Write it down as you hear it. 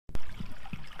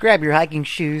Grab your hiking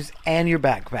shoes and your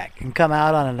backpack and come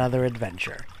out on another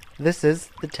adventure. This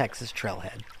is the Texas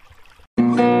Trailhead.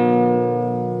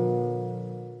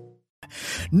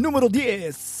 Numero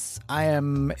 10. I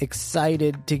am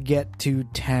excited to get to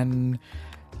 10.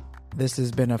 This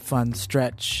has been a fun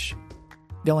stretch.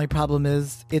 The only problem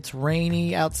is it's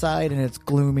rainy outside and it's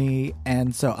gloomy,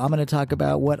 and so I'm going to talk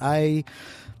about what I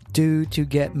do to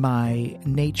get my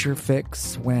nature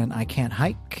fix when I can't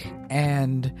hike,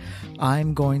 and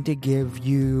I'm going to give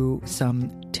you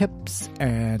some tips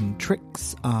and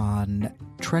tricks on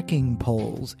trekking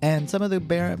poles and some of the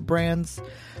brands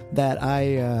that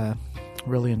I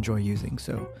really enjoy using.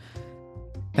 So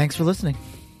thanks for listening.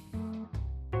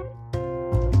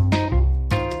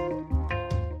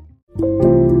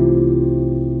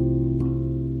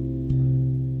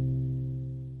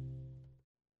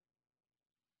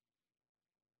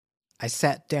 I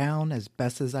sat down as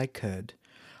best as I could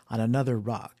on another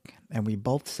rock, and we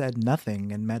both said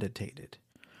nothing and meditated.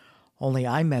 Only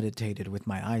I meditated with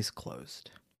my eyes closed.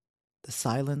 The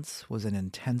silence was an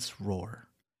intense roar.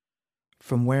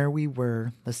 From where we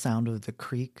were, the sound of the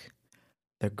creek,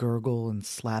 the gurgle and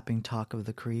slapping talk of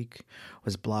the creek,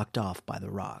 was blocked off by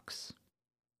the rocks.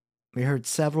 We heard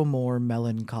several more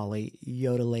melancholy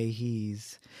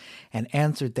yodel-hees and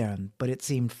answered them, but it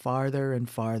seemed farther and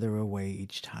farther away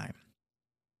each time.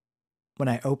 When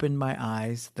I opened my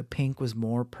eyes, the pink was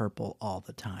more purple all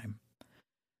the time.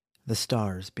 The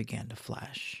stars began to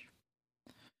flash.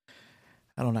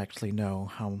 I don't actually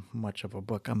know how much of a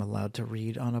book I'm allowed to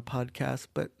read on a podcast,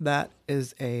 but that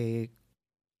is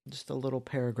just a little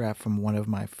paragraph from one of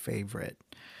my favorite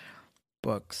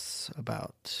books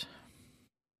about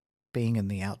being in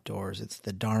the outdoors. It's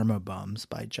The Dharma Bums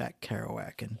by Jack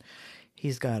Kerouac, and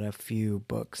he's got a few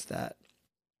books that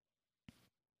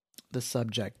the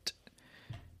subject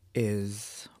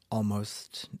is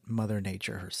almost Mother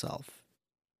Nature herself.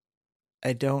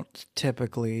 I don't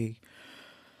typically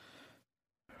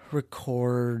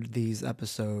record these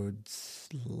episodes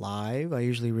live. I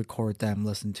usually record them,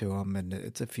 listen to them, and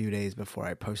it's a few days before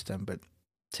I post them. But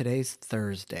today's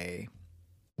Thursday,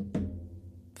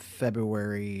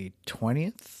 February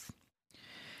 20th,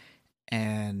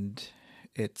 and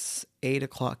it's 8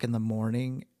 o'clock in the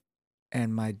morning,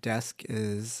 and my desk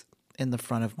is in the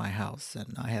front of my house,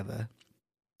 and I have a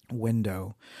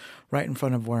window right in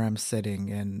front of where I'm sitting,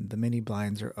 and the mini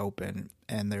blinds are open,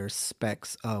 and there's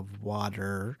specks of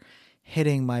water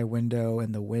hitting my window,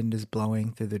 and the wind is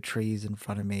blowing through the trees in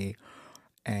front of me,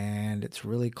 and it's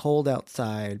really cold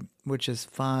outside, which is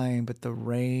fine, but the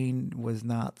rain was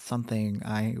not something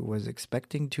I was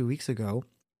expecting 2 weeks ago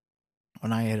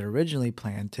when I had originally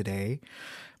planned today,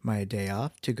 my day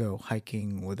off, to go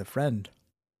hiking with a friend.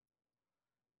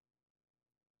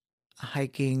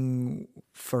 Hiking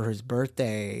for his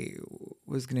birthday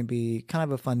was going to be kind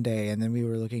of a fun day, and then we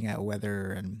were looking at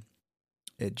weather, and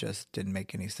it just didn't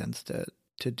make any sense to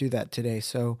do that today.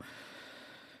 So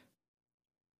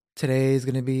today is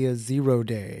going to be a 0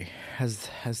 day,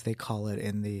 as they call it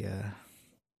in the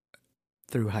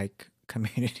through hike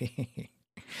community.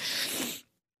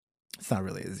 It's not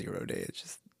really a 0 day.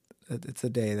 It's a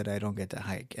day that I don't get to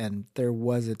hike. And there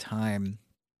was a time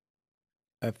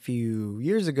a few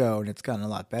years ago, and it's gotten a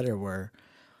lot better, where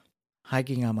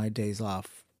hiking on my days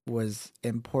off was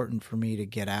important for me to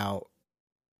get out,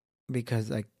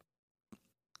 because I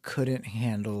couldn't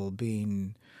handle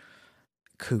being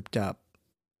cooped up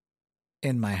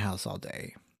in my house all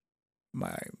day.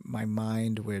 My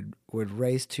mind would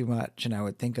race too much, and I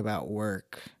would think about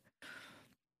work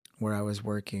where I was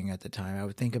working at the time. I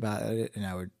would think about it, and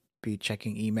I would be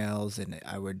checking emails, and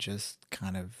I would just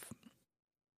kind of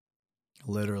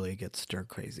literally get stir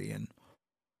crazy, and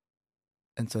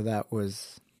so that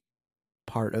was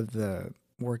part of the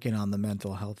working on the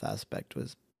mental health aspect,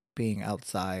 was being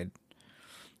outside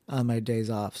on my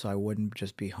days off, so I wouldn't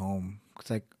just be home,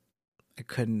 because I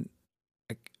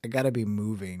gotta be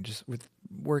moving. Just with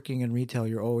working in retail,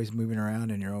 you're always moving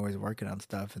around and you're always working on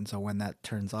stuff, and so when that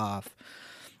turns off,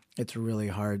 it's really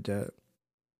hard to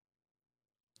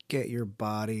get your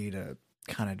body to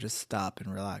kind of just stop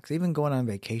and relax. Even going on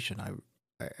vacation, I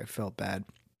felt bad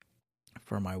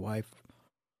for my wife,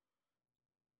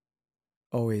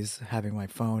 always having my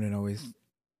phone and always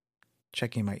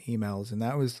checking my emails, and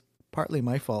that was partly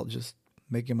my fault, just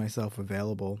making myself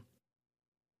available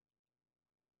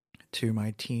to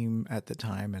my team at the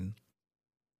time, and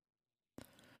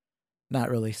not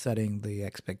really setting the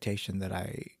expectation that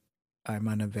I'm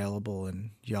unavailable and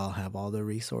y'all have all the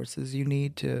resources you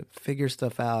need to figure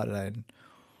stuff out. And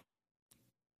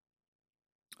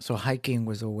so hiking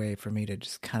was a way for me to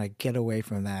just kind of get away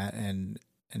from that and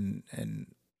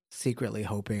secretly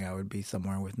hoping I would be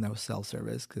somewhere with no cell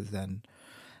service, because then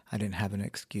I didn't have an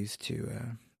excuse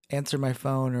to answer my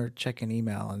phone or check an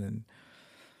email. And then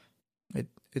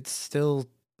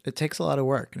it takes a lot of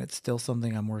work, and it's still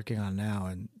something I'm working on now,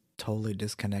 and totally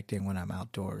disconnecting when I'm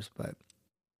outdoors. But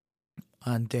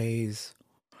on days,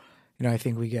 I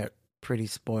think we get pretty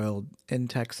spoiled in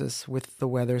Texas with the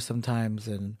weather sometimes,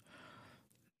 and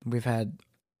we've had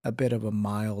a bit of a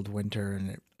mild winter, and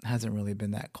it hasn't really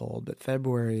been that cold. But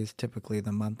February is typically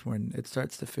the month when it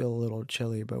starts to feel a little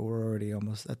chilly, but we're already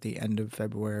almost at the end of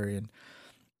February, and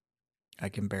I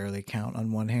can barely count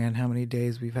on one hand how many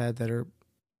days we've had that are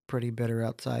pretty bitter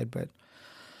outside. But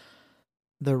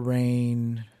the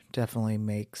rain definitely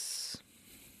makes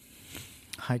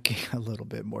hiking a little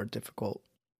bit more difficult.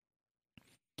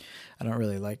 I don't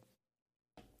really like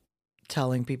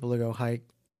telling people to go hike.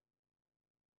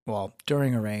 Well,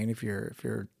 during a rain, if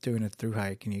you're doing a through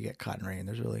hike and you get caught in rain,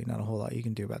 there's really not a whole lot you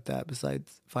can do about that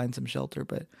besides find some shelter.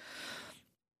 But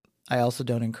I also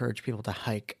don't encourage people to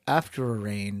hike after a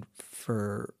rain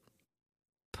for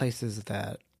places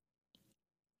that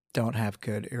don't have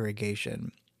good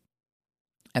irrigation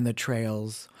and the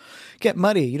trails get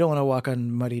muddy. You don't want to walk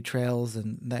on muddy trails,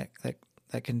 and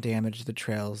that can damage the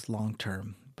trails long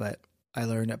term. But I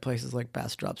learned at places like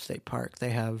Bastrop State Park,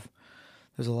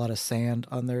 there's a lot of sand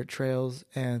on their trails,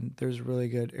 and there's really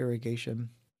good irrigation.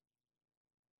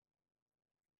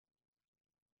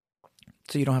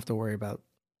 So you don't have to worry about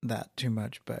that too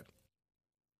much. But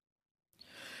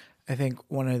I think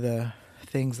one of the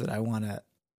things that I want to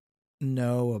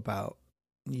know about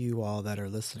you all that are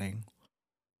listening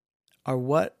are,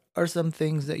 what are some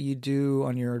things that you do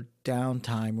on your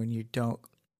downtime when you don't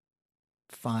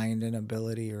find an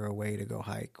ability or a way to go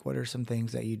hike? What are some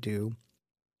things that you do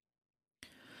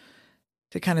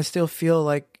to kind of still feel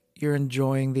like you're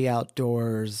enjoying the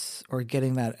outdoors, or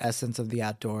getting that essence of the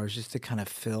outdoors, just to kind of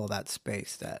fill that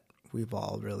space that we've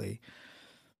all really,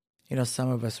 some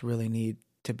of us really need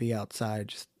to be outside,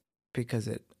 just because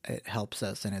it helps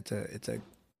us, and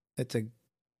it's a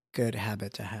good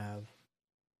habit to have.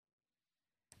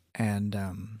 And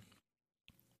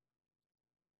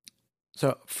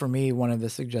so for me, one of the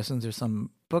suggestions are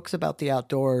some books about the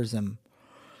outdoors. And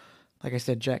like I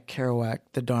said, Jack Kerouac,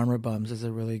 The Dharma Bums is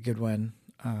a really good one.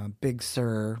 Big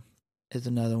Sur is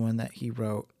another one that he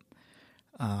wrote.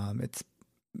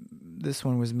 This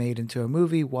one was made into a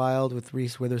movie, Wild, with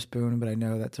Reese Witherspoon, but I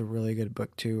know that's a really good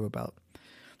book too, about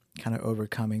kind of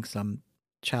overcoming some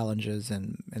challenges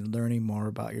and learning more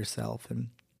about yourself. And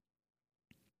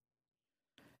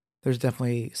there's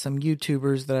definitely some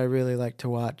YouTubers that I really like to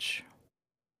watch.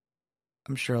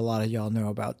 I'm sure a lot of y'all know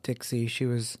about Dixie. She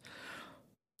was,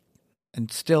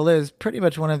 and still is, pretty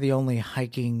much one of the only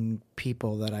hiking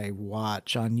people that I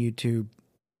watch on YouTube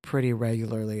pretty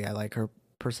regularly. I like her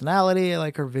personality. I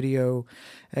like her video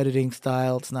editing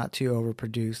style. It's not too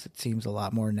overproduced. It seems a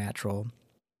lot more natural.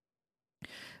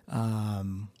 I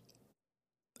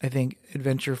think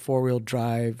Adventure 4-Wheel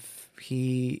Drive,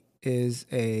 he is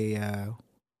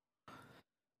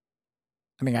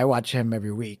I watch him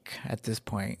every week at this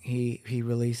point. He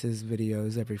releases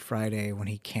videos every Friday when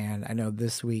he can. I know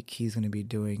this week he's going to be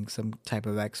doing some type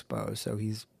of expo, so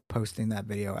he's posting that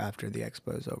video after the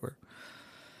expo is over.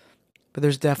 But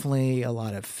there's definitely a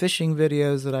lot of fishing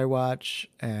videos that I watch,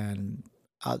 and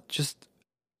just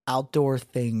outdoor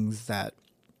things that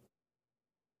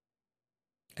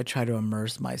I try to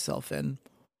immerse myself in.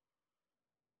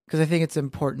 Because I think it's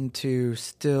important to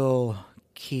still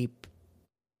keep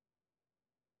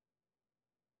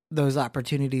those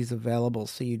opportunities available,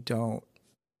 so you don't,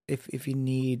 if you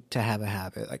need to have a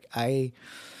habit, like I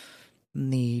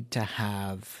need to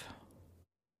have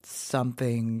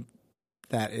something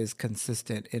that is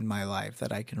consistent in my life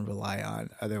that I can rely on.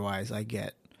 Otherwise I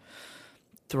get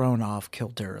thrown off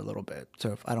kilter a little bit.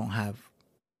 So if I don't have,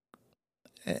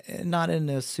 not in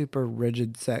a super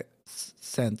rigid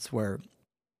sense where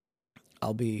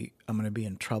I'm going to be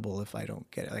in trouble if I don't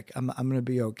get it. Like I'm going to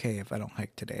be okay if I don't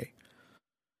hike today.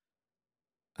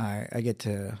 I get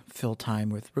to fill time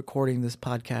with recording this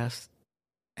podcast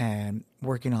and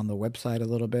working on the website a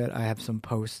little bit. I have some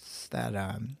posts that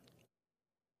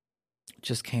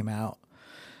just came out.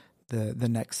 The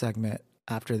next segment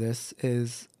after this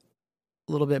is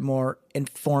a little bit more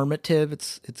informative.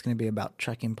 It's going to be about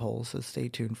trekking poles, so stay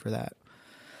tuned for that.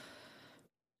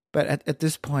 But at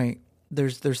this point,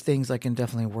 there's things I can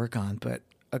definitely work on. But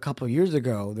a couple of years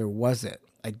ago, there wasn't.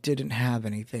 I didn't have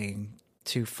anything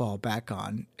to fall back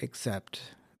on except,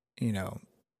 kind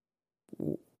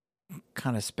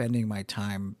of spending my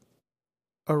time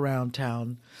around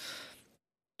town,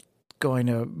 going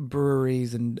to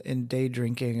breweries and day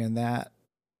drinking and that.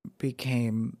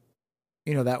 became,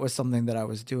 that was something that I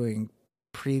was doing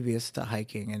previous to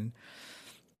hiking. And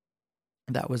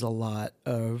that was a lot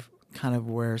of kind of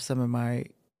where some of my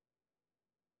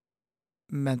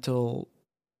mental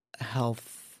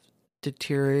health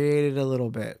deteriorated a little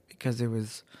bit, because it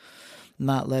was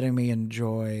not letting me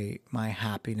enjoy my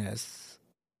happiness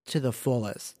to the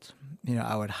fullest.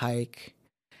 I would hike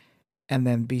and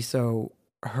then be so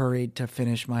hurried to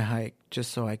finish my hike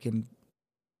just so I can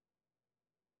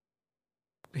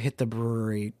hit the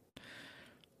brewery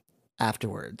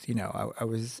afterwards. I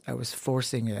was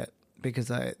forcing it because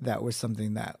that was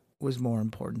something that was more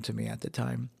important to me at the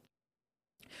time.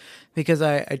 Because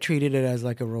I treated it as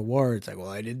like a reward. It's like, well,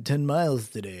 I did 10 miles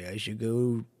today. I should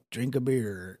go drink a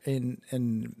beer. And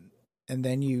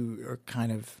then you are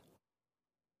kind of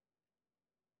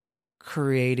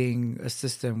creating a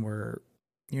system where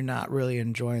you're not really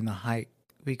enjoying the hike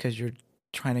because you're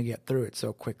trying to get through it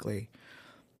so quickly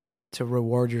to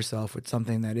reward yourself with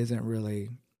something that isn't really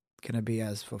going to be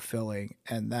as fulfilling.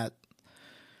 And that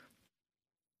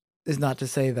is not to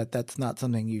say that that's not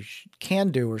something you can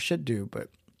do or should do, but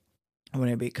when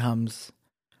it becomes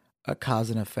a cause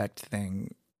and effect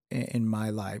thing in my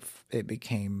life, it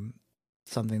became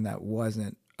something that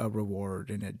wasn't a reward,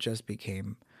 and it just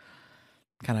became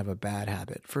kind of a bad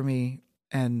habit for me.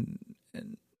 And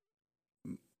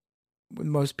when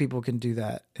most people can do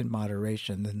that in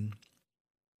moderation,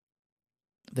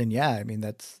 then yeah, I mean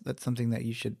that's something that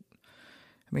you should.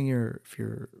 I mean, if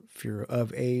you're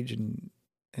of age and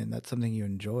that's something you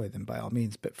enjoy, then by all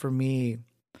means. But for me,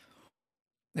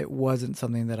 it wasn't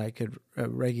something that I could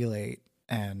regulate.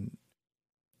 And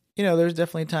there's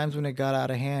definitely times when it got out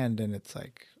of hand, and it's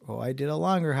like, oh, I did a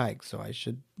longer hike, so I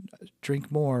should drink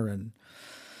more.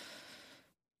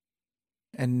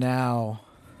 And now,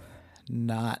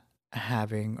 not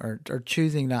having or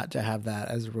choosing not to have that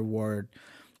as a reward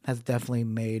has definitely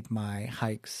made my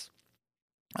hikes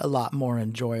a lot more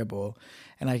enjoyable,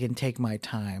 and I can take my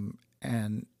time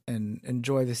and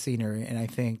enjoy the scenery. And I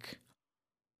think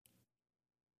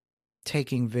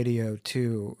taking video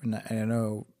too, and I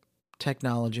know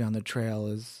technology on the trail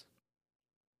is,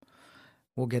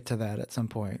 we'll get to that at some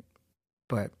point,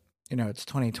 but it's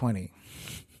 2020.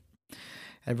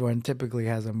 Everyone typically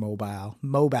has a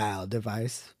mobile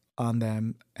device on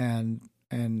them, and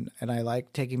I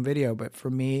like taking video, but for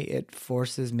me it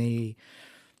forces me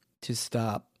to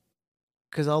stop,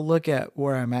 because I'll look at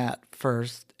where I'm at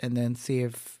first and then see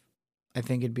if I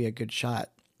think it'd be a good shot.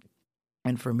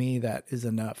 And for me, that is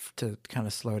enough to kind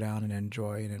of slow down and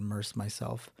enjoy and immerse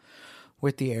myself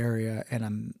with the area.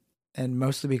 And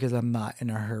mostly because I'm not in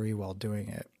a hurry while doing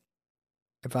it.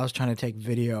 If I was trying to take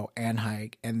video and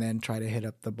hike and then try to hit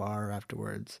up the bar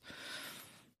afterwards,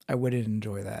 I wouldn't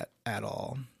enjoy that at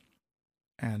all.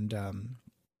 And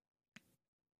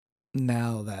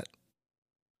now that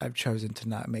I've chosen to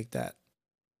not make that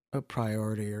a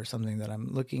priority or something that I'm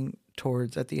looking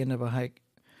towards at the end of a hike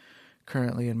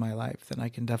currently in my life, then I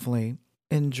can definitely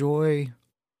enjoy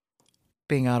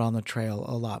being out on the trail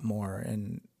a lot more.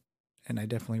 And I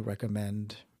definitely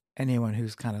recommend anyone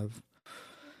who's kind of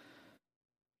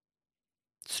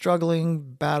struggling,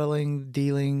 battling,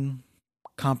 dealing,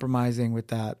 compromising with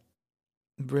that,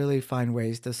 really find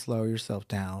ways to slow yourself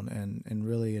down and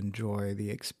really enjoy the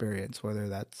experience, whether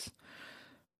that's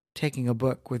taking a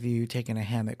book with you, taking a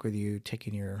hammock with you,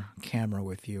 taking your camera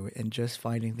with you, and just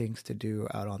finding things to do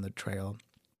out on the trail.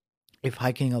 If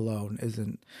hiking alone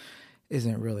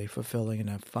isn't really fulfilling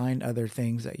enough, find other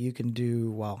things that you can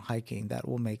do while hiking that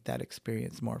will make that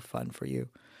experience more fun for you.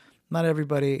 Not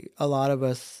everybody, a lot of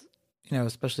us,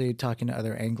 especially talking to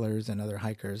other anglers and other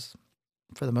hikers,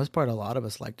 for the most part, a lot of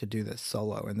us like to do this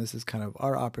solo. And this is kind of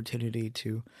our opportunity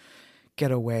to get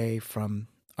away from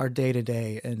our day to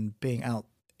day and being out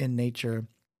in nature.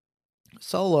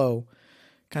 Solo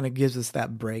kind of gives us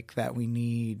that break that we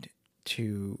need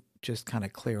to just kind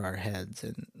of clear our heads.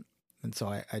 And so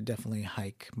I definitely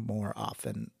hike more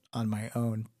often on my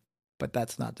own. But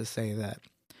that's not to say that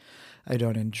I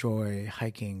don't enjoy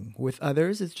hiking with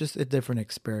others. It's just a different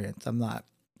experience. I'm not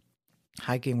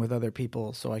hiking with other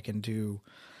people so I can do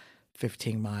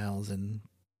 15 miles in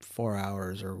 4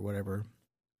 hours or whatever.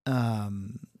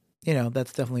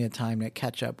 That's definitely a time to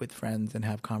catch up with friends and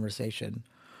have conversation.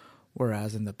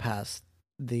 Whereas in the past,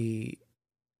 the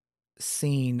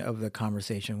scene of the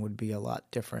conversation would be a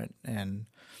lot different and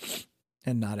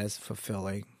not as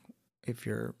fulfilling if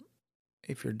you're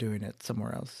doing it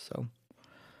somewhere else. So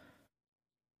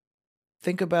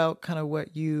think about kind of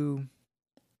what you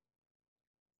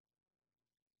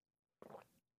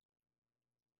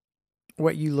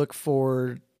look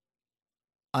for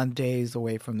on days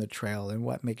away from the trail and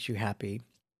what makes you happy.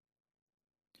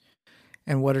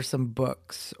 And what are some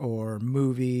books or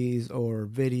movies or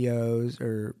videos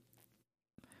or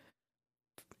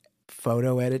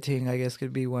photo editing, I guess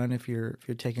could be one if you're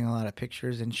taking a lot of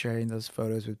pictures and sharing those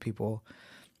photos with people.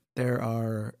 There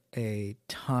are a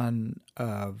ton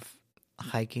of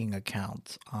hiking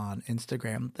accounts on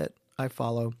Instagram that I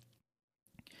follow.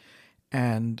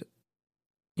 And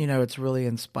it's really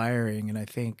inspiring, and I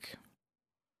think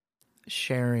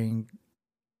sharing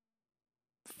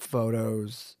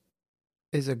photos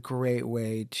is a great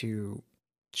way to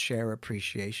share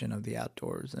appreciation of the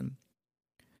outdoors. And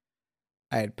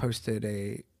I had posted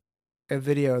a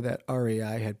video that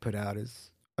REI had put out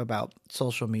is about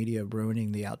social media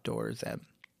ruining the outdoors. And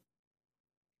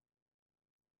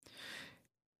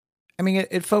I mean,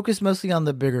 it focused mostly on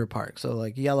the bigger parks, so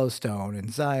like Yellowstone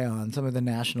and Zion, some of the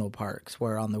national parks,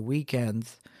 where on the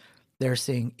weekends they're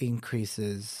seeing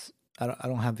increases. I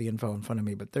don't have the info in front of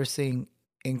me, but they're seeing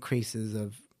increases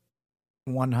of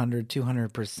 100,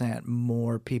 200%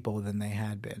 more people than they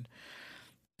had been.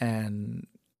 And,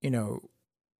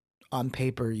 on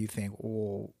paper, you think,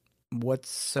 well, what's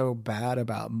so bad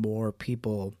about more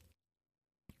people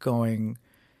going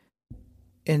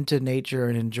into nature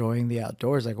and enjoying the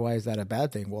outdoors? Like, why is that a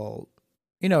bad thing? Well,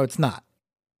 it's not.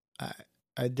 I,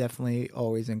 I definitely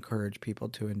always encourage people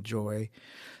to enjoy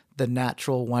the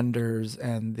natural wonders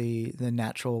and the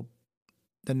national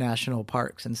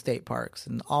parks and state parks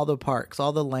and all the parks,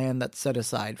 all the land that's set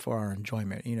aside for our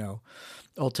enjoyment.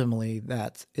 Ultimately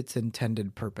that's its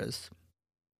intended purpose.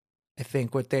 I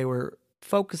think what they were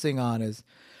focusing on is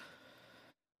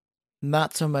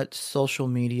not so much social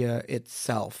media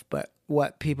itself, but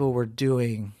what people were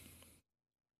doing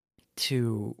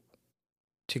to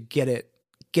get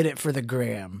it for the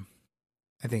gram.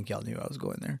 I think y'all knew I was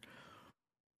going there.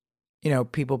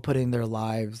 People putting their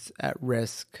lives at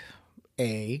risk,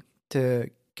 A, to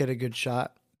get a good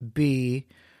shot, B,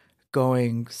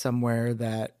 going somewhere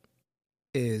that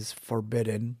is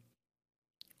forbidden,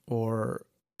 or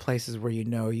places where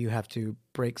you have to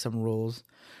break some rules.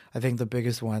 I think the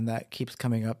biggest one that keeps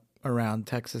coming up around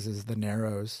Texas is the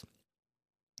Narrows.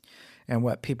 And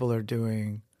what people are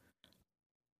doing,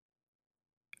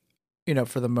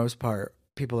 for the most part,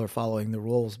 people are following the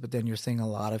rules, but then you're seeing a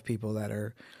lot of people that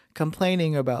are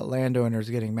complaining about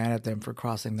landowners getting mad at them for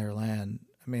crossing their land.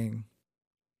 I mean,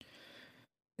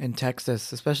 in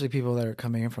Texas, especially people that are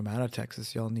coming in from out of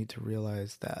Texas, y'all need to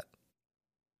realize that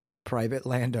private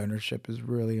land ownership is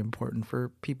really important for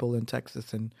people in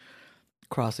Texas, and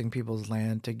crossing people's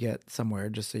land to get somewhere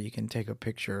just so you can take a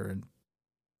picture and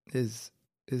is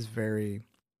very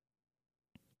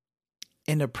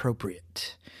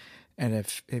inappropriate. And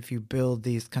if you build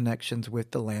these connections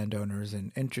with the landowners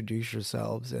and introduce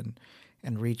yourselves and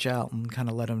reach out and kind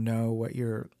of let them know what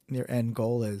your end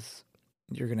goal is,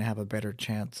 you're going to have a better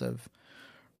chance of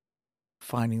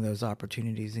finding those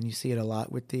opportunities. And you see it a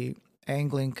lot with the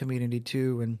angling community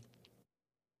too. And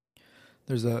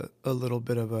there's a little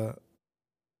bit of a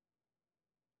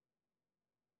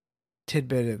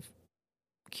tidbit of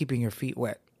keeping your feet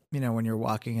wet. When you're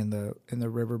walking in the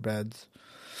riverbeds,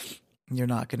 you're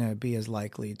not going to be as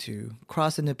likely to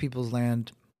cross into people's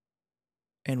land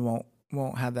and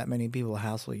won't have that many people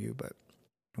hassle you. But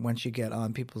once you get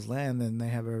on people's land, then they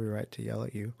have every right to yell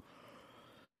at you.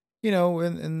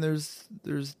 And there's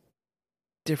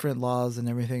different laws and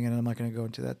everything, and I'm not going to go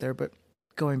into that there. But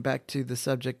going back to the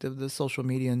subject of the social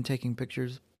media and taking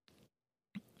pictures,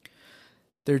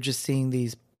 they're just seeing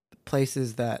these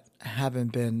places that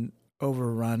haven't been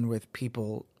overrun with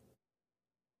people,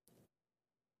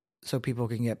 so people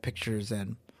can get pictures,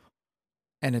 and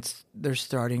they're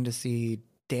starting to see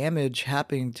damage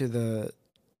happening to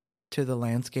the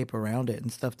landscape around it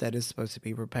and stuff that is supposed to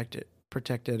be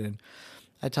protected. And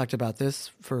I talked about this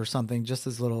for something just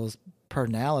as little as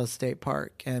Pernalis State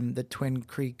Park and the Twin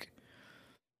Creek,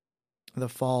 the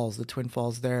Twin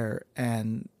Falls there.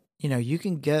 And you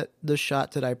can get the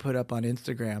shot that I put up on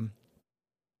Instagram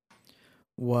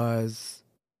was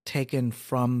taken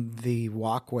from the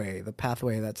walkway, the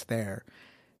pathway that's there.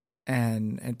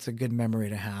 And it's a good memory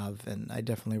to have. And I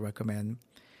definitely recommend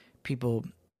people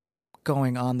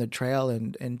going on the trail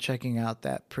and checking out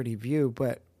that pretty view.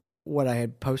 But what I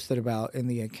had posted about in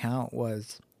the account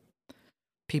was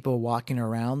people walking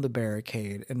around the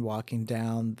barricade and walking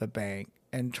down the bank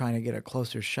and trying to get a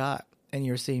closer shot. And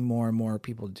you're seeing more and more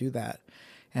people do that.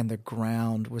 And the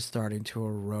ground was starting to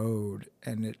erode,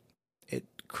 and it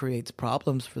creates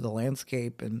problems for the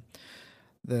landscape and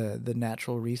the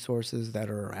natural resources that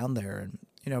are around there.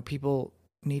 And people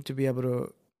need to be able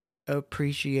to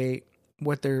appreciate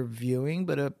what they're viewing,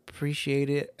 but appreciate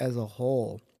it as a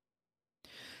whole.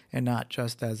 and not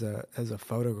just as a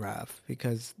photograph,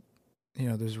 because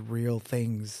there's real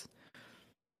things.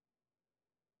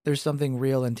 There's something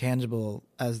real and tangible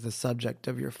as the subject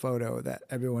of your photo that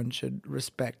everyone should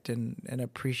respect and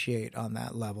appreciate on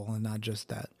that level, and not just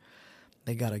that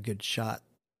they got a good shot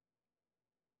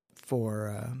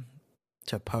for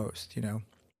to post.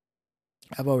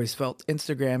 I've always felt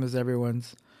Instagram is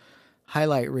everyone's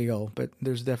highlight reel, but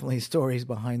there's definitely stories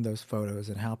behind those photos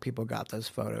and how people got those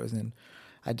photos. And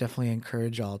I definitely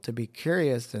encourage y'all to be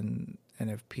curious, and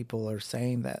if people are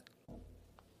saying that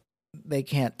they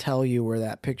can't tell you where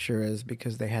that picture is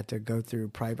because they had to go through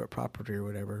private property or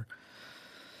whatever,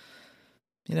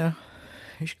 you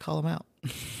should call them out.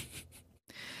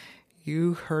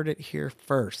 You heard it here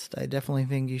first. I definitely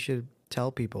think you should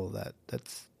tell people that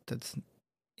that's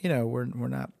we're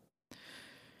not.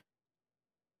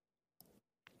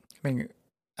 I mean,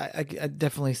 I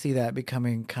definitely see that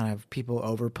becoming kind of people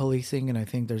over policing, and I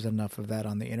think there's enough of that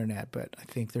on the internet. But I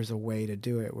think there's a way to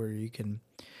do it where you can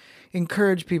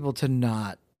encourage people to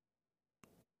not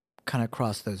kind of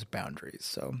cross those boundaries.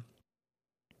 So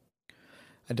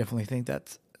I definitely think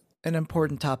that's an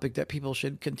important topic that people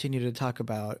should continue to talk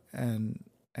about, and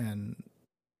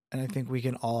I think we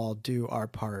can all do our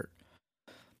part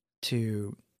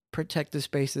to protect the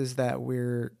spaces that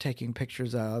we're taking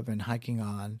pictures of and hiking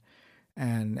on,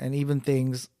 and even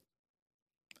things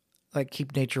like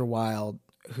Keep Nature Wild,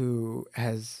 who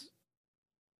has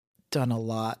done a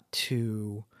lot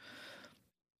to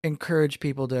encourage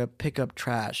people to pick up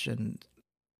trash. And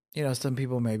some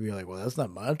people may be like, well, that's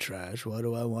not my trash, why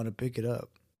do I want to pick it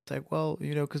up? It's like, well,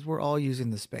 because we're all using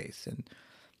the space. And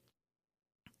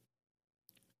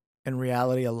in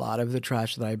reality, a lot of the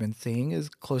trash that I've been seeing is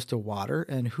close to water,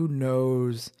 and who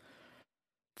knows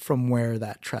from where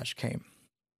that trash came,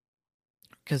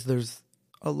 because there's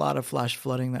a lot of flash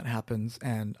flooding that happens,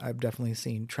 and I've definitely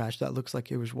seen trash that looks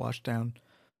like it was washed down.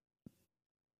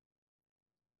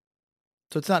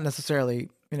 So it's not necessarily,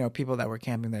 people that were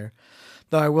camping there.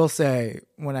 Though I will say,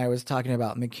 when I was talking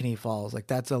about McKinney Falls, like,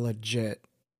 that's a legit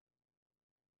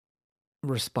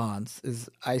response. Is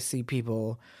I see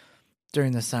people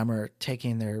during the summer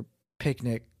taking their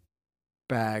picnic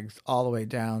bags all the way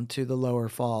down to the lower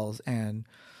falls, and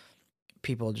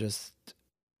people just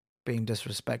being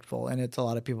disrespectful. And it's a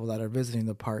lot of people that are visiting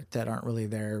the park that aren't really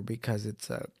there because it's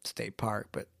a state park,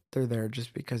 but they're there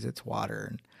just because it's water.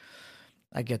 And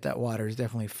I get that water is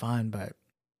definitely fun, but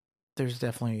there's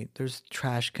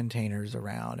trash containers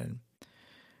around, and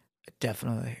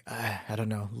definitely, I don't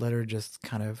know, litter just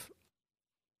kind of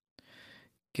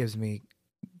gives me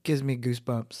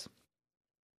goosebumps.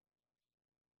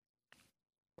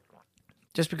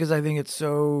 Just because I think it's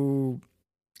so,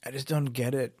 I just don't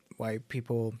get it why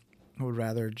people would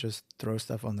rather just throw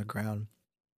stuff on the ground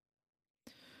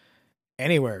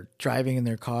anywhere, driving in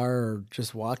their car or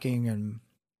just walking. And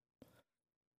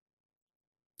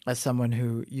as someone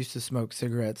who used to smoke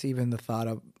cigarettes, even the thought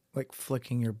of like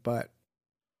flicking your butt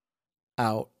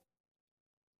out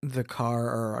the car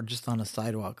or just on a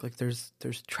sidewalk, like there's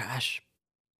trash.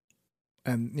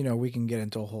 And we can get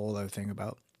into a whole other thing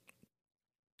about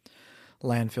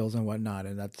landfills and whatnot,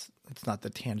 and it's not the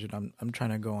tangent I'm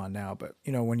trying to go on now. But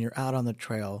when you're out on the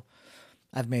trail,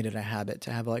 I've made it a habit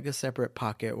to have like a separate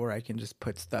pocket where I can just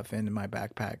put stuff in my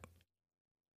backpack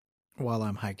while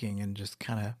I'm hiking and just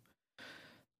kind of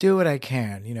do what I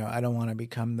can. I don't want to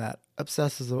become that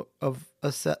obsessive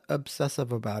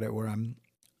about it, where I'm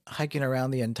hiking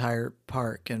around the entire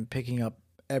park and picking up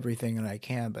everything that I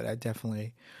can, but I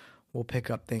definitely will pick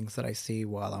up things that I see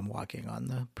while I'm walking on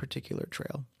the particular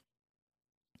trail.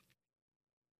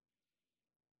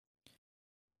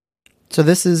 So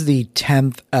this is the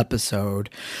 10th episode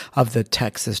of the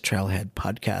Texas Trailhead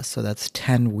podcast. So that's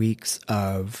 10 weeks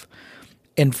of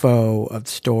info, of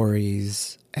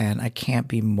stories, and I can't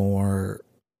be more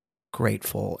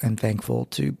grateful and thankful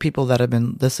to people that have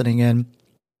been listening in.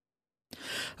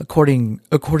 According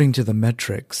to the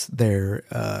metrics,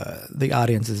 the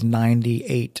audience is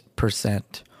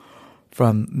 98%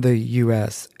 from the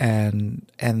U.S. and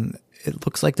it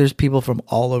looks like there's people from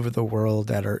all over the world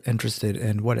that are interested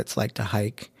in what it's like to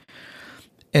hike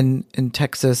in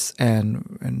Texas,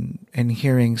 and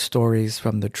hearing stories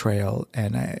from the trail.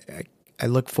 And I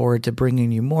look forward to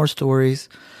bringing you more stories.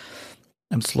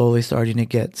 I'm slowly starting to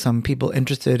get some people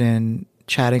interested in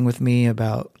chatting with me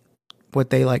about what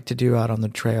they like to do out on the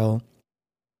trail.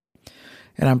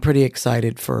 And I'm pretty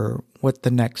excited for what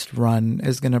the next run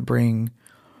is going to bring.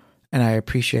 And I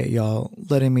appreciate y'all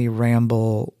letting me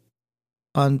ramble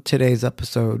on today's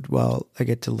episode while I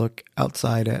get to look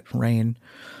outside at rain,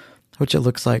 which it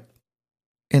looks like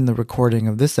in the recording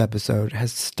of this episode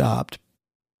has stopped.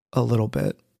 a little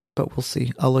bit, but we'll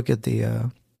see. I'll look at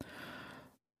the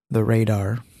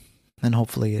radar, and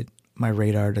hopefully my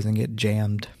radar doesn't get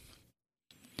jammed.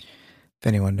 If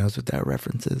anyone knows what that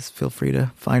reference is, feel free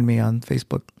to find me on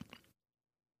Facebook.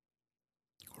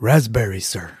 Raspberry,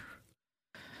 sir.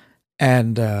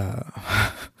 And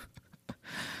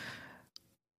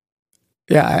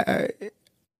yeah,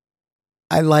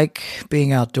 I like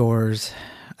being outdoors.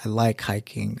 I like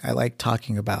hiking. I like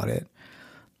talking about it.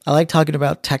 I like talking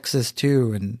about Texas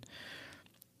too. And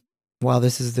while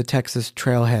this is the Texas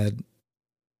Trailhead,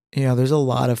 there's a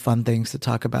lot of fun things to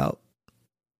talk about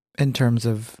in terms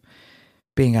of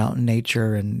being out in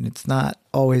nature, and it's not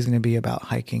always going to be about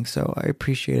hiking. So I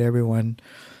appreciate everyone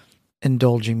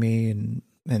indulging me and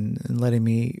letting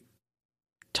me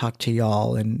talk to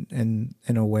y'all in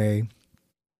a way,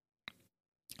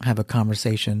 have a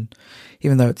conversation,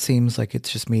 even though it seems like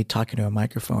it's just me talking to a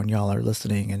microphone. Y'all are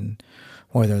listening, and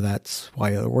whether that's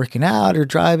while you're working out or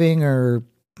driving or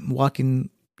walking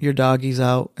your doggies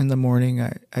out in the morning,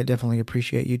 I definitely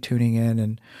appreciate you tuning in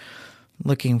and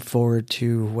looking forward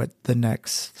to what the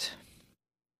next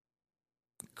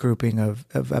grouping of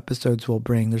episodes will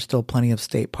bring. There's still plenty of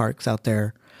state parks out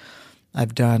there. I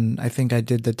think I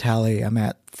did the tally. I'm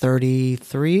at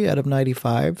 33 out of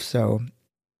 95. So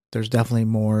there's definitely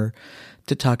more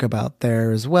to talk about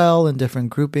there as well in different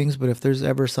groupings. But if there's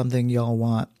ever something y'all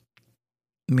want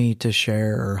me to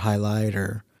share or highlight,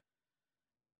 or,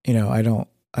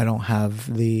 I don't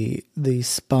have the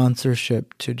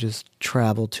sponsorship to just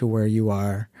travel to where you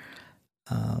are.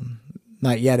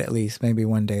 Not yet, at least. Maybe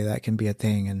one day that can be a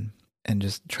thing, and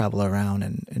just travel around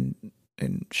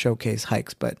and showcase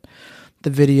hikes. But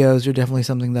the videos are definitely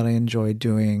something that I enjoy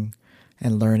doing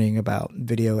and learning about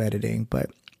video editing. But,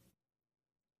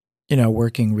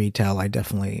 working retail, I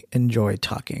definitely enjoy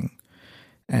talking.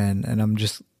 And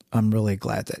I'm really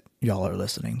glad that y'all are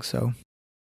listening. So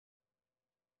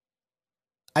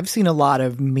I've seen a lot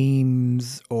of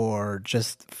memes or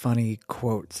just funny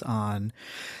quotes on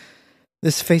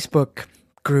this Facebook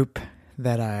group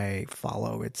that I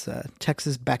follow. It's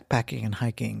Texas Backpacking and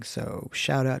Hiking. So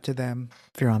shout out to them.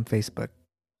 If you're on Facebook,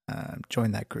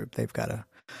 join that group. They've got a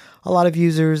lot of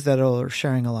users that are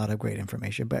sharing a lot of great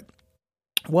information. But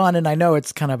one, and I know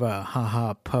it's kind of a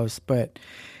haha post, but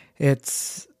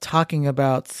it's talking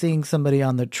about seeing somebody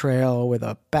on the trail with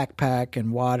a backpack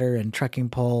and water and trekking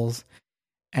poles,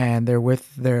 and they're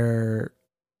with the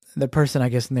person, I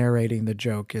guess, narrating the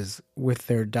joke is with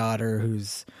their daughter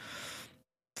who's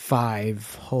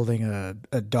 5, holding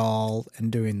a doll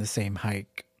and doing the same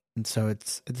hike. And so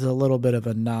it's a little bit of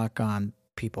a knock on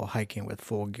people hiking with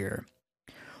full gear.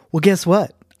 Well, guess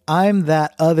what? I'm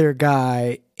that other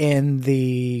guy in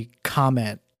the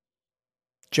comment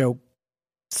joke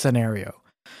scenario.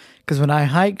 Because when I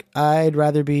hike, I'd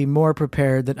rather be more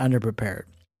prepared than underprepared.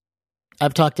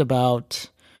 I've talked about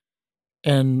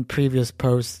in previous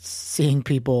posts seeing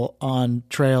people on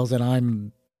trails, and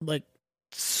I'm like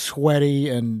sweaty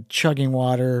and chugging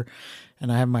water,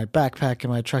 and I have my backpack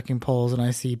and my trekking poles, and I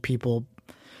see people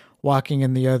walking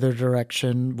in the other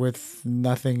direction with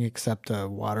nothing except a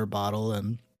water bottle,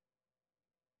 and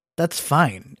that's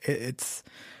fine. It's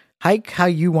hike how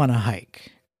you want to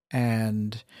hike.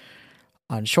 And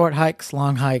on short hikes,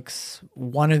 long hikes,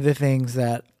 one of the things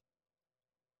that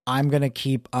I'm going to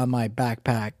keep on my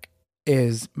backpack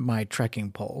is my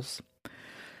trekking poles.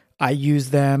 I use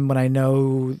them when I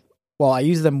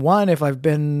use them one if I've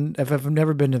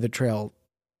never been to the trail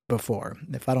before,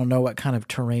 if I don't know what kind of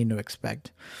terrain to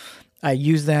expect. I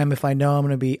use them if I know I'm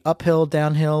going to be uphill,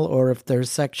 downhill, or if there's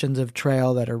sections of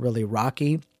trail that are really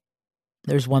rocky.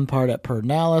 There's one part at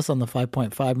Pedernales on the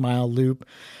 5.5 mile loop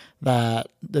that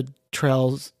the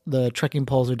trekking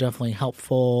poles are definitely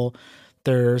helpful.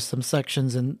 There's some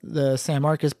sections in the San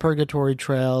Marcos Purgatory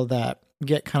Trail that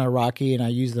get kind of rocky, and I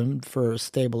use them for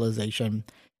stabilization,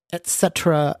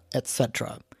 etc.,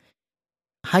 etc.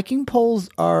 Hiking poles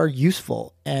are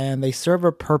useful, and they serve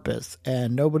a purpose,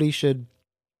 and nobody should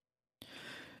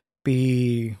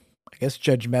be, I guess,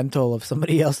 judgmental of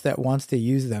somebody else that wants to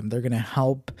use them. They're going to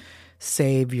help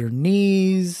save your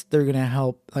knees. They're going to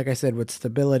help, like I said, with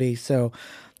stability. So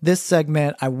this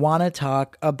segment, I want to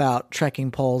talk about trekking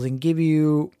poles and give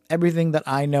you everything that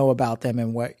I know about them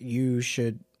and what you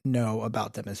should know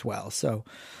about them as well. So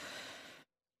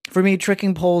for me,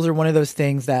 trekking poles are one of those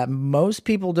things that most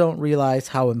people don't realize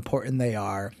how important they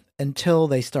are until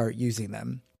they start using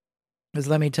them. Because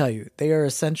let me tell you, they are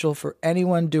essential for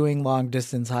anyone doing long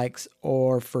distance hikes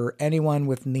or for anyone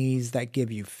with knees that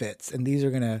give you fits. And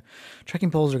trekking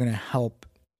poles are going to help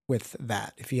with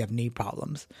that if you have knee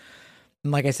problems.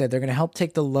 And like I said, they're going to help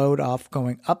take the load off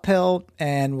going uphill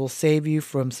and will save you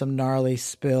from some gnarly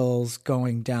spills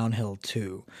going downhill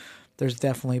too. There's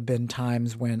definitely been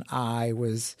times when I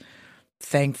was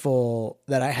thankful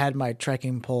that I had my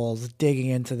trekking poles digging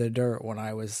into the dirt when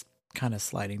I was kind of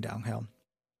sliding downhill.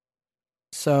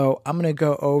 So I'm going to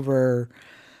go over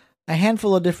a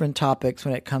handful of different topics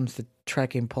when it comes to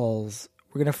trekking poles.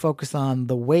 We're going to focus on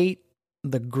the weight,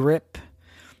 the grip,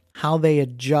 how they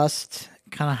adjust,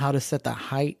 kind of how to set the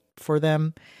height for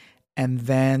them, and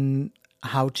then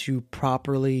how to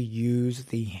properly use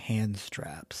the hand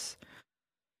straps.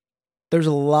 There's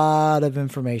a lot of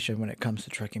information when it comes to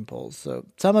trekking poles. So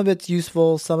some of it's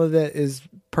useful, some of it is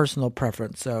personal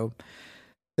preference. So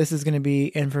this is going to be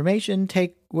information.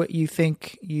 Take what you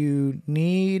think you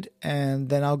need, and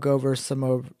then I'll go over some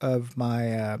of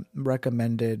my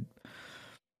recommended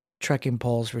trekking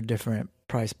poles for different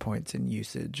price points and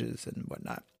usages and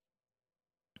whatnot.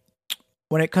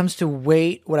 When it comes to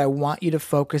weight, what I want you to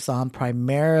focus on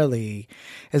primarily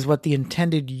is what the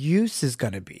intended use is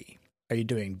going to be. Are you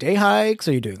doing day hikes?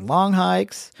 Are you doing long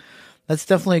hikes? That's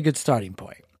definitely a good starting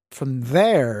point. From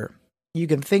there, you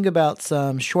can think about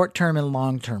some short-term and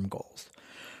long-term goals.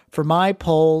 For my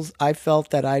poles, I felt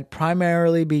that I'd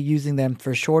primarily be using them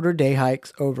for shorter day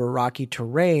hikes over rocky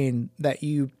terrain that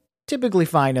you typically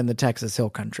find in the Texas Hill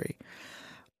Country.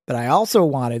 But I also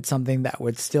wanted something that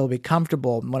would still be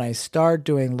comfortable when I start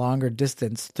doing longer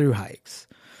distance through hikes.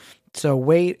 So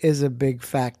weight is a big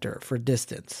factor for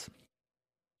distance.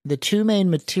 The two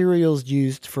main materials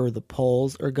used for the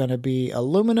poles are going to be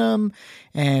aluminum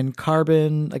and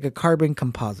carbon, like a carbon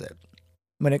composite.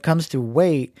 When it comes to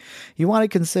weight, you want to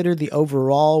consider the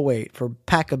overall weight for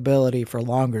packability for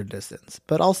longer distance,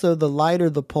 but also the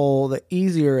lighter the pole, the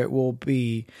easier it will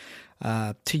be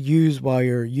to use while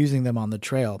you're using them on the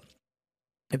trail.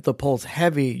 If the pole's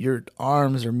heavy, your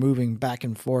arms are moving back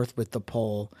and forth with the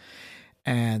pole,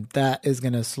 and that is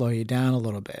going to slow you down a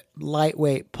little bit.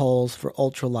 Lightweight poles for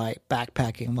ultralight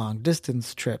backpacking long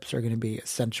distance trips are going to be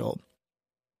essential.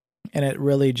 And it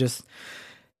really just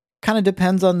kind of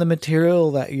depends on the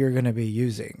material that you're going to be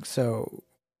using. So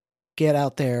get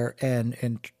out there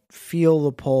and feel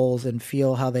the poles and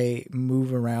feel how they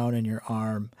move around in your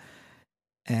arm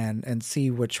and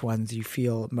see which ones you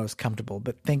feel most comfortable.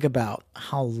 But think about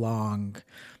how long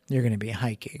you're going to be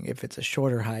hiking. If it's a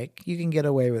shorter hike, you can get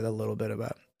away with a little bit of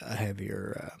a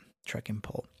heavier trekking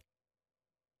pole.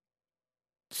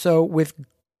 So with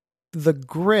the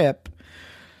grip,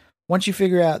 once you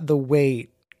figure out the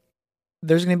weight,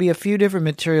 there's going to be a few different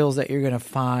materials that you're going to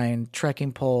find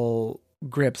trekking pole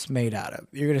grips made out of.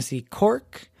 You're going to see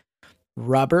cork,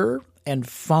 rubber, and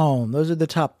foam. Those are the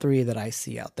top three that I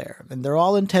see out there. And they're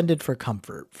all intended for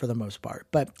comfort for the most part.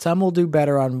 But some will do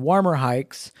better on warmer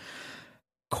hikes,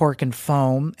 cork and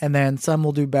foam, and then some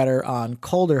will do better on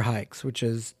colder hikes, which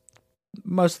is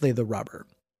mostly the rubber.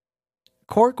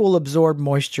 Cork will absorb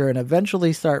moisture and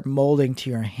eventually start molding to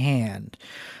your hand,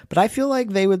 but I feel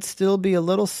like they would still be a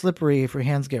little slippery if your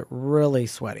hands get really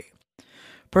sweaty.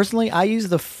 Personally, I use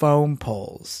the foam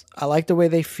poles. I like the way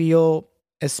they feel,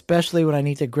 especially when I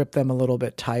need to grip them a little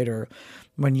bit tighter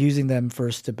when using them for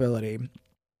stability.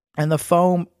 And the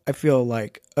foam, I feel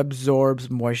like, absorbs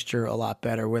moisture a lot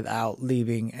better without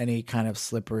leaving any kind of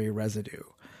slippery residue.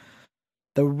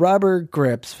 The rubber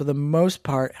grips, for the most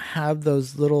part, have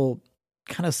those little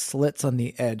kind of slits on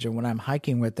the edge. And when I'm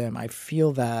hiking with them, I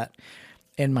feel that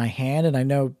in my hand. And I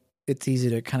know it's easy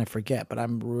to kind of forget, but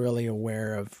I'm really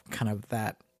aware of kind of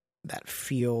that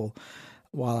feel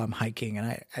while I'm hiking.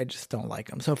 And I just don't like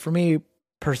them. So for me,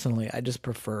 personally, I just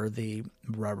prefer the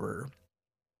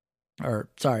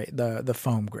the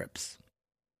foam grips.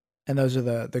 And those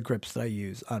are the grips that I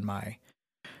use on my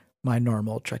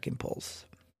normal trekking poles.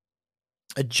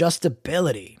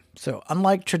 Adjustability. So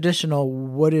unlike traditional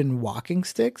wooden walking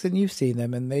sticks, and you've seen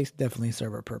them and they definitely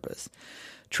serve a purpose,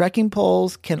 trekking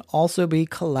poles can also be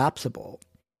collapsible,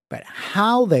 but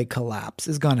how they collapse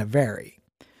is going to vary.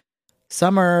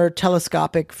 Some are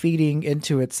telescopic, feeding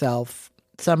into itself.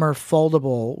 Some are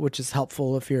foldable, which is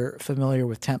helpful if you're familiar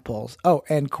with tent poles. Oh,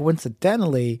 and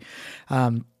coincidentally,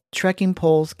 trekking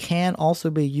poles can also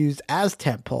be used as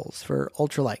tent poles for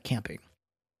ultralight camping.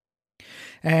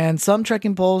 And some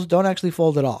trekking poles don't actually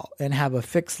fold at all and have a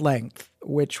fixed length,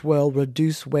 which will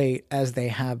reduce weight as they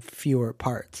have fewer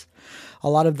parts. A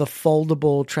lot of the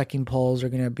foldable trekking poles are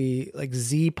going to be like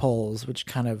Z poles, which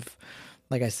kind of,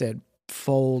 like I said,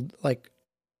 fold like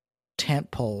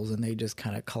tent poles and they just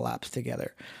kind of collapse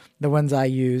together. The ones I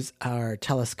use are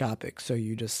telescopic, so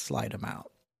you just slide them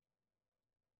out.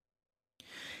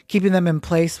 Keeping them in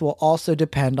place will also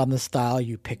depend on the style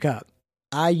you pick up.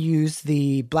 I use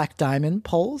the Black Diamond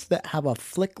poles that have a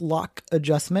flick lock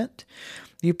adjustment.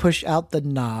 You push out the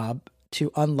knob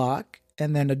to unlock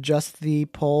and then adjust the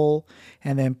pole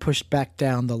and then push back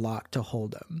down the lock to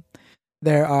hold them.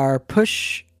 There are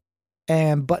push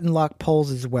and button lock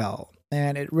poles as well.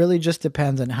 And it really just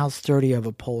depends on how sturdy of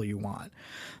a pole you want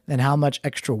and how much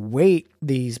extra weight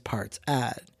these parts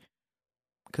add.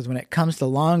 Because when it comes to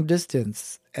long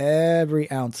distance, every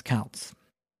ounce counts.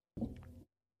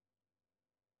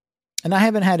 And I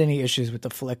haven't had any issues with the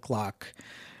flick lock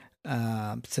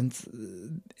since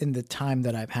in the time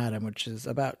that I've had them, which is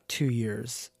about 2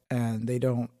 years. And they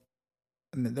don't,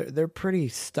 I mean, they're pretty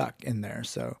stuck in there.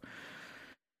 So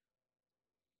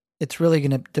it's really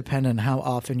going to depend on how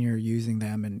often you're using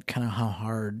them and kind of how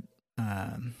hard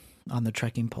on the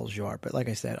trekking poles you are. But like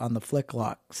I said, on the flick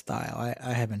lock style,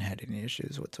 I haven't had any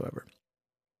issues whatsoever.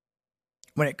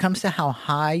 When it comes to how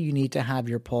high you need to have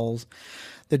your poles,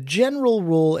 the general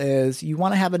rule is you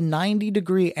want to have a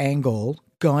 90-degree angle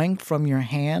going from your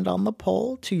hand on the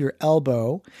pole to your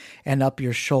elbow and up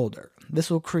your shoulder.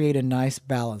 This will create a nice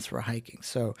balance for hiking.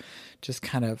 So just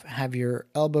kind of have your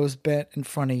elbows bent in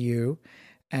front of you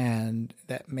and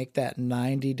make that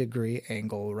 90-degree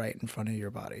angle right in front of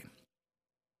your body.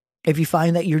 If you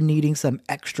find that you're needing some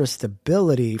extra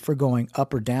stability for going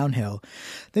up or downhill,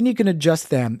 then you can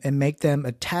adjust them and make them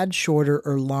a tad shorter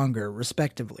or longer,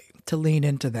 respectively, to lean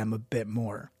into them a bit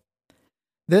more.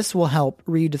 This will help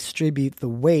redistribute the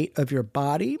weight of your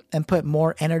body and put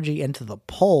more energy into the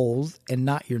poles and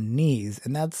not your knees.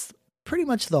 And that's pretty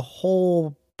much the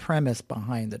whole premise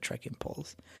behind the trekking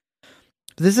poles.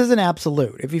 This isn't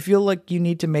absolute. If you feel like you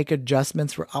need to make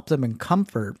adjustments for optimum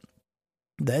comfort,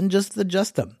 then just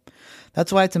adjust them.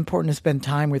 That's why it's important to spend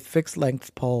time with fixed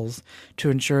length poles to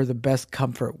ensure the best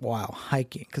comfort while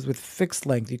hiking. Because with fixed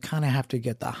length, you kind of have to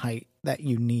get the height that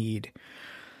you need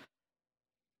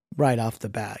right off the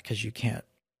bat because you can't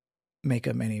make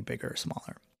them any bigger or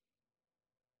smaller.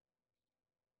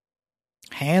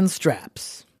 Hand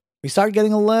straps. We start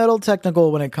getting a little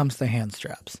technical when it comes to hand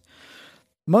straps.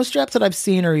 Most straps that I've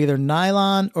seen are either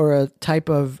nylon or a type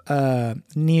of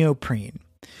neoprene.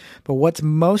 But what's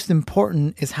most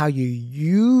important is how you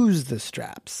use the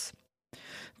straps.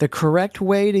 The correct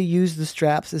way to use the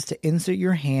straps is to insert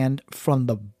your hand from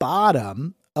the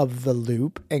bottom of the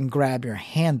loop and grab your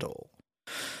handle.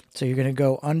 So you're going to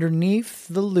go underneath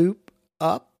the loop,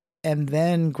 up, and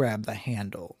then grab the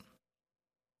handle.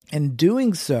 In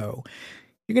doing so,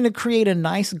 you're going to create a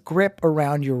nice grip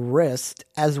around your wrist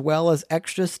as well as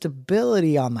extra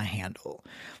stability on the handle.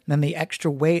 Then the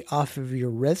extra weight off of your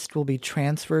wrist will be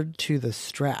transferred to the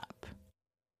strap.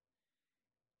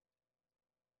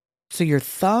 So your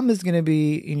thumb is going to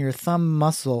be, in your thumb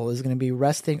muscle is going to be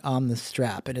resting on the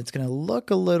strap. And it's going to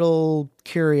look a little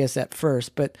curious at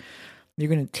first, but you're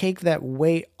going to take that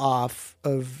weight off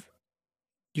of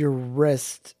your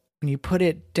wrist and you put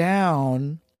it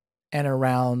down and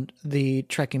around the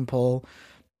trekking pole.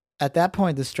 At that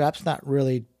point, the strap's not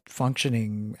really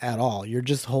functioning at all. You're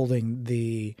just holding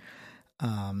the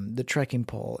trekking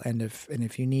pole, and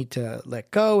if you need to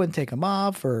let go and take them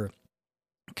off or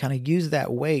kind of use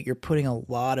that weight, you're putting a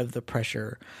lot of the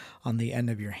pressure on the end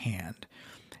of your hand.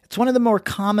 It's one of the more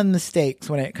common mistakes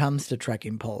when it comes to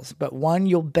trekking poles, but one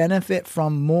you'll benefit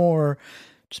from more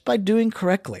just by doing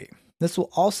correctly. This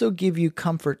will also give you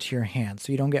comfort to your hand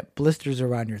so you don't get blisters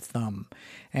around your thumb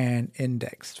and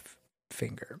index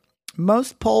finger.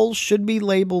 Most poles should be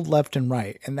labeled left and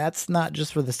right, and that's not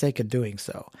just for the sake of doing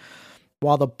so.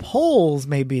 While the poles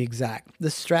may be exact,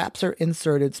 the straps are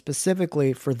inserted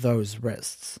specifically for those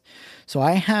wrists. So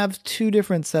I have 2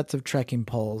 different sets of trekking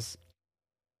poles,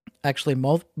 actually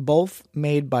both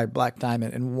made by Black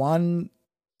Diamond, and one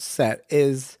set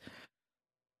is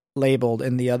labeled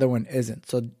and the other one isn't.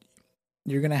 So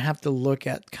you're going to have to look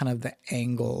at kind of the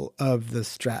angle of the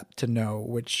strap to know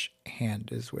which hand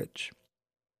is which.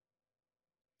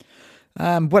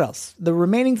 What else? The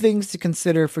remaining things to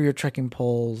consider for your trekking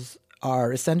poles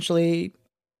are essentially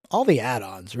all the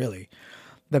add-ons, really.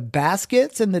 The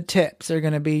baskets and the tips are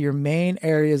going to be your main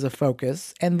areas of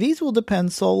focus, and these will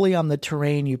depend solely on the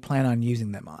terrain you plan on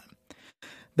using them on.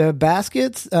 The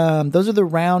baskets, those are the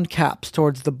round caps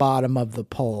towards the bottom of the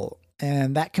pole,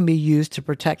 and that can be used to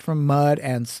protect from mud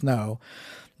and snow.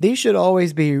 These should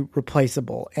always be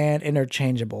replaceable and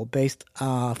interchangeable based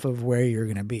off of where you're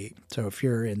going to be. So if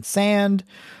you're in sand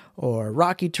or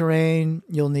rocky terrain,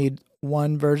 you'll need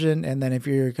one version. And then if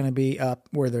you're going to be up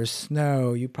where there's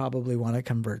snow, you probably want to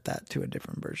convert that to a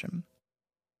different version.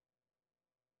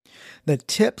 The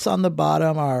tips on the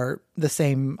bottom are the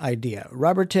same idea.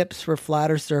 Rubber tips for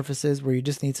flatter surfaces where you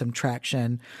just need some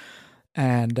traction.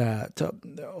 and to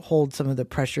hold some of the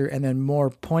pressure, and then more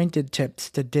pointed tips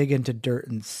to dig into dirt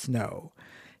and snow.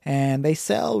 And they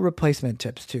sell replacement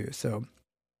tips too, so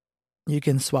you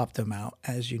can swap them out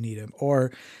as you need them,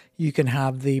 or you can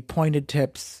have the pointed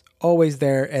tips always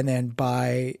there and then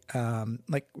buy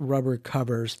like rubber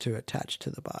covers to attach to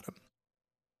the bottom.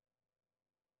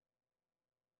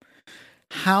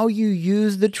 How you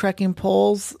use the trekking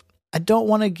poles, I don't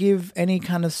want to give any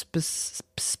kind of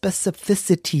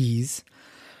specificities.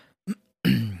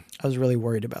 I was really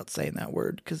worried about saying that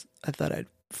word because I thought I'd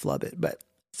flub it, but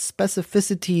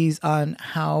specificities on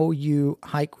how you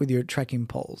hike with your trekking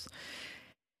poles.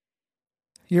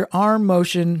 Your arm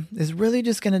motion is really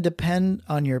just going to depend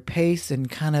on your pace and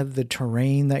kind of the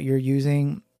terrain that you're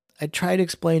using. I tried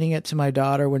explaining it to my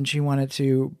daughter when she wanted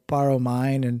to borrow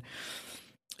mine, and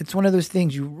it's one of those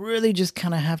things you really just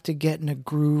kind of have to get in a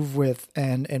groove with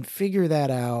and figure that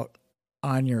out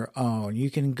on your own. You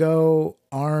can go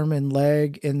arm and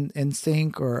leg in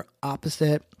sync or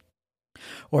opposite,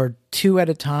 or two at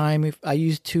a time. If I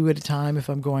use two at a time if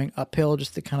I'm going uphill,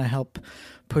 just to kind of help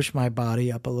push my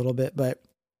body up a little bit. But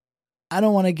I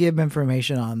don't want to give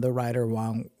information on the right or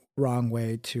wrong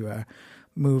way to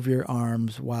move your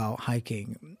arms while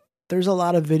hiking. There's a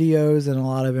lot of videos and a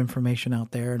lot of information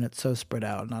out there, and it's so spread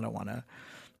out, and I don't want to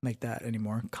make that any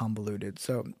more convoluted.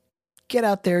 So get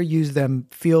out there, use them,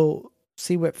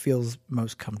 see what feels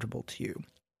most comfortable to you.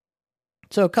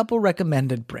 So a couple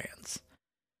recommended brands.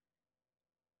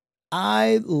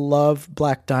 I love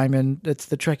Black Diamond. It's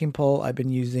the trekking pole I've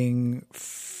been using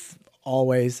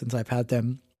always since I've had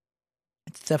them.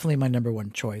 It's definitely my number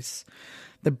one choice.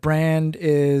 The brand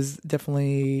is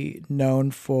definitely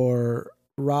known for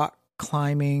rock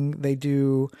climbing.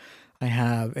 I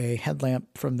have a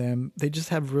headlamp from them. They just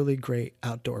have really great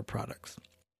outdoor products.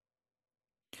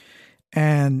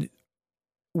 And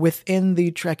within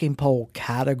the trekking pole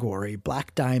category,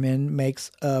 Black Diamond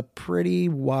makes a pretty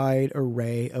wide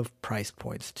array of price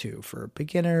points too, for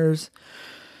beginners,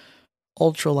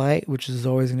 ultralight, which is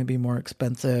always going to be more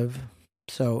expensive.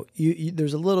 So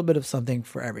there's a little bit of something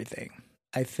for everything.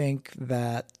 I think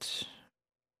that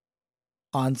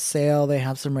on sale, they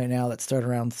have some right now that start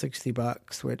around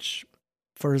 $60, which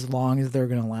for as long as they're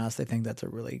going to last, I think that's a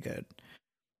really good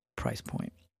price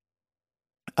point.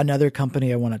 Another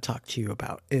company I want to talk to you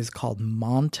about is called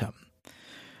Montum.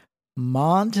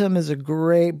 Montum is a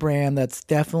great brand that's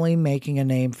definitely making a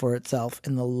name for itself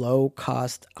in the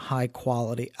low-cost,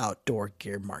 high-quality outdoor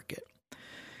gear market.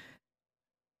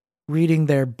 Reading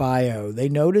their bio, they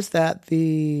noticed that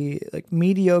the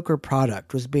mediocre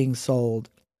product was being sold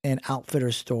in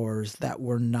outfitter stores that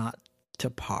were not to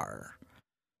par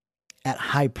at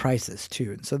high prices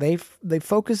too. And so they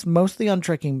focus mostly on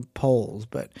trekking poles,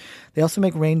 but they also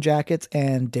make rain jackets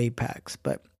and day packs.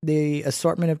 But the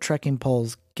assortment of trekking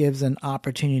poles gives an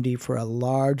opportunity for a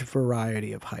large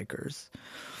variety of hikers.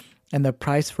 And the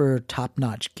price for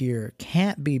top-notch gear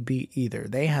can't be beat either.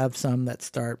 They have some that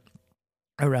start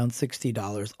around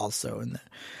 $60 also, and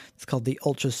it's called the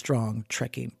Ultra Strong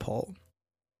Trekking Pole.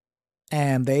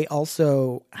 And they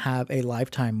also have a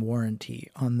lifetime warranty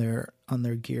on their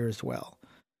gear as well.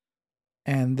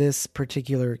 And this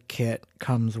particular kit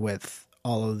comes with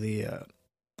all of the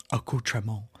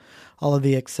accoutrements, all of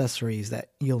the accessories that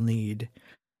you'll need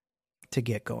to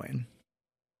get going.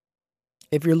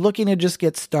 If you're looking to just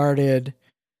get started,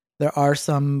 there are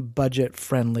some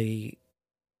budget-friendly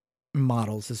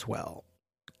models as well.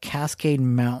 Cascade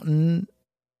Mountain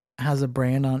has a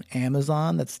brand on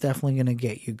Amazon that's definitely going to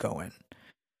get you going,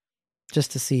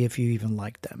 just to see if you even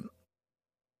like them.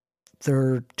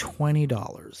 They're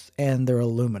 $20 and they're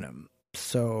aluminum,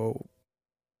 so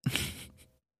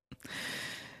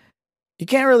you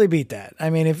can't really beat that. I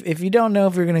mean, if you don't know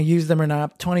if you're going to use them or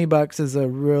not, $20 is a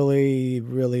really,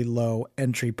 really low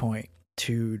entry point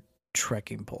to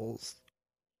trekking poles.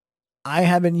 I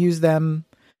haven't used them.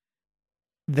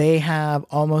 They have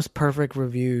almost perfect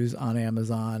reviews on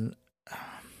Amazon.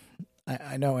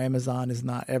 I know Amazon is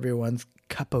not everyone's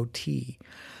cup of tea,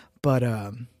 but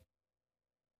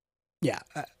yeah,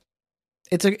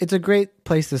 it's a great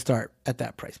place to start at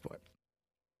that price point.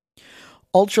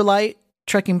 Ultralight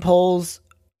trekking poles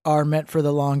are meant for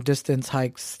the long distance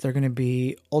hikes. They're going to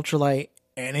be ultralight.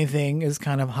 Anything is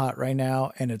kind of hot right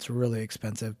now, and it's really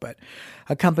expensive. But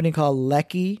a company called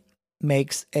Lecky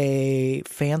makes a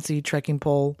fancy trekking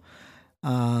pole,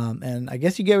 and I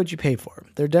guess you get what you pay for.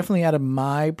 They're definitely out of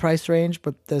my price range,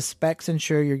 but the specs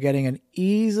ensure you're getting an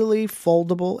easily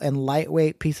foldable and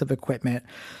lightweight piece of equipment,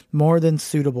 more than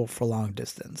suitable for long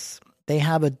distance. They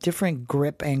have a different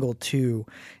grip angle too,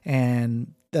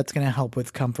 and that's going to help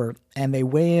with comfort. And they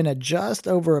weigh in at just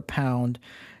over a pound,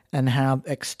 and have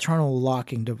external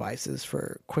locking devices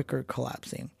for quicker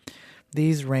collapsing.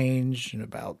 These range in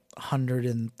about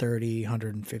 $130,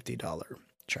 $150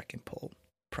 trekking pole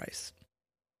price.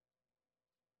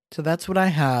 So that's what I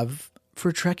have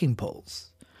for trekking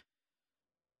poles.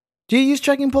 Do you use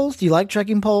trekking poles? Do you like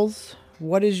trekking poles?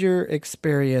 What is your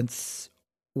experience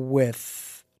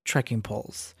with trekking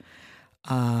poles?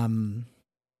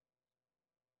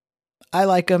 I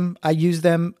like them. I use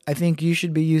them. I think you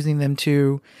should be using them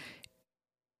too.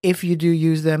 If you do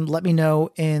use them, let me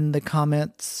know in the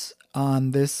comments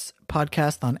on this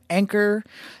podcast on Anchor.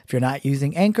 If you're not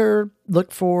using Anchor,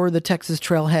 look for the Texas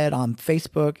Trailhead on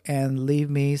Facebook and leave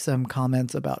me some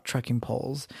comments about trekking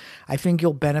poles. I think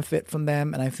you'll benefit from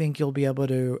them, and I think you'll be able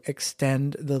to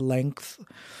extend the length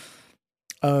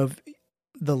of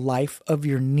the life of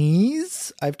your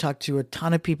knees. I've talked to a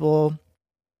ton of people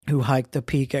who hike the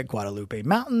peak at Guadalupe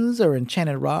Mountains or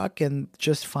Enchanted Rock and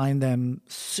just find them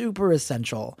super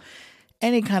essential.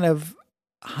 Any kind of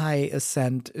high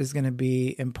ascent is going to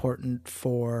be important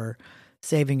for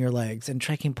saving your legs, and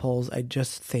trekking poles I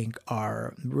just think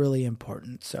are really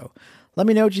important. So let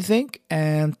me know what you think,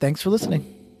 and thanks for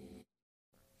listening.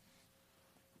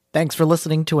 Thanks for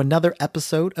listening to another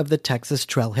episode of the Texas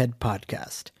Trailhead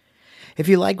Podcast. If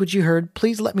you like what you heard,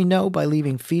 please let me know by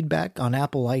leaving feedback on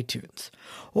Apple iTunes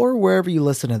or wherever you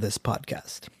listen to this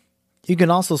podcast. You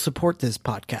can also support this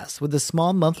podcast with a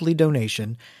small monthly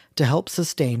donation to help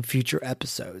sustain future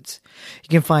episodes. You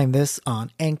can find this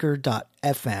on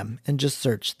anchor.fm and just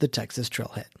search the Texas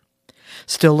Trailhead.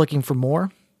 Still looking for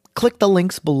more? Click the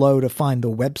links below to find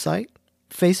the website,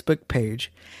 Facebook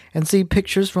page, and see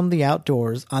pictures from the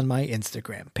outdoors on my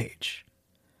Instagram page.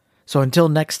 So until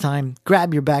next time,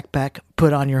 grab your backpack,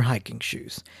 put on your hiking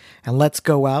shoes, and let's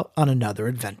go out on another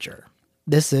adventure.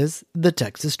 This is the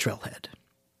Texas Trailhead.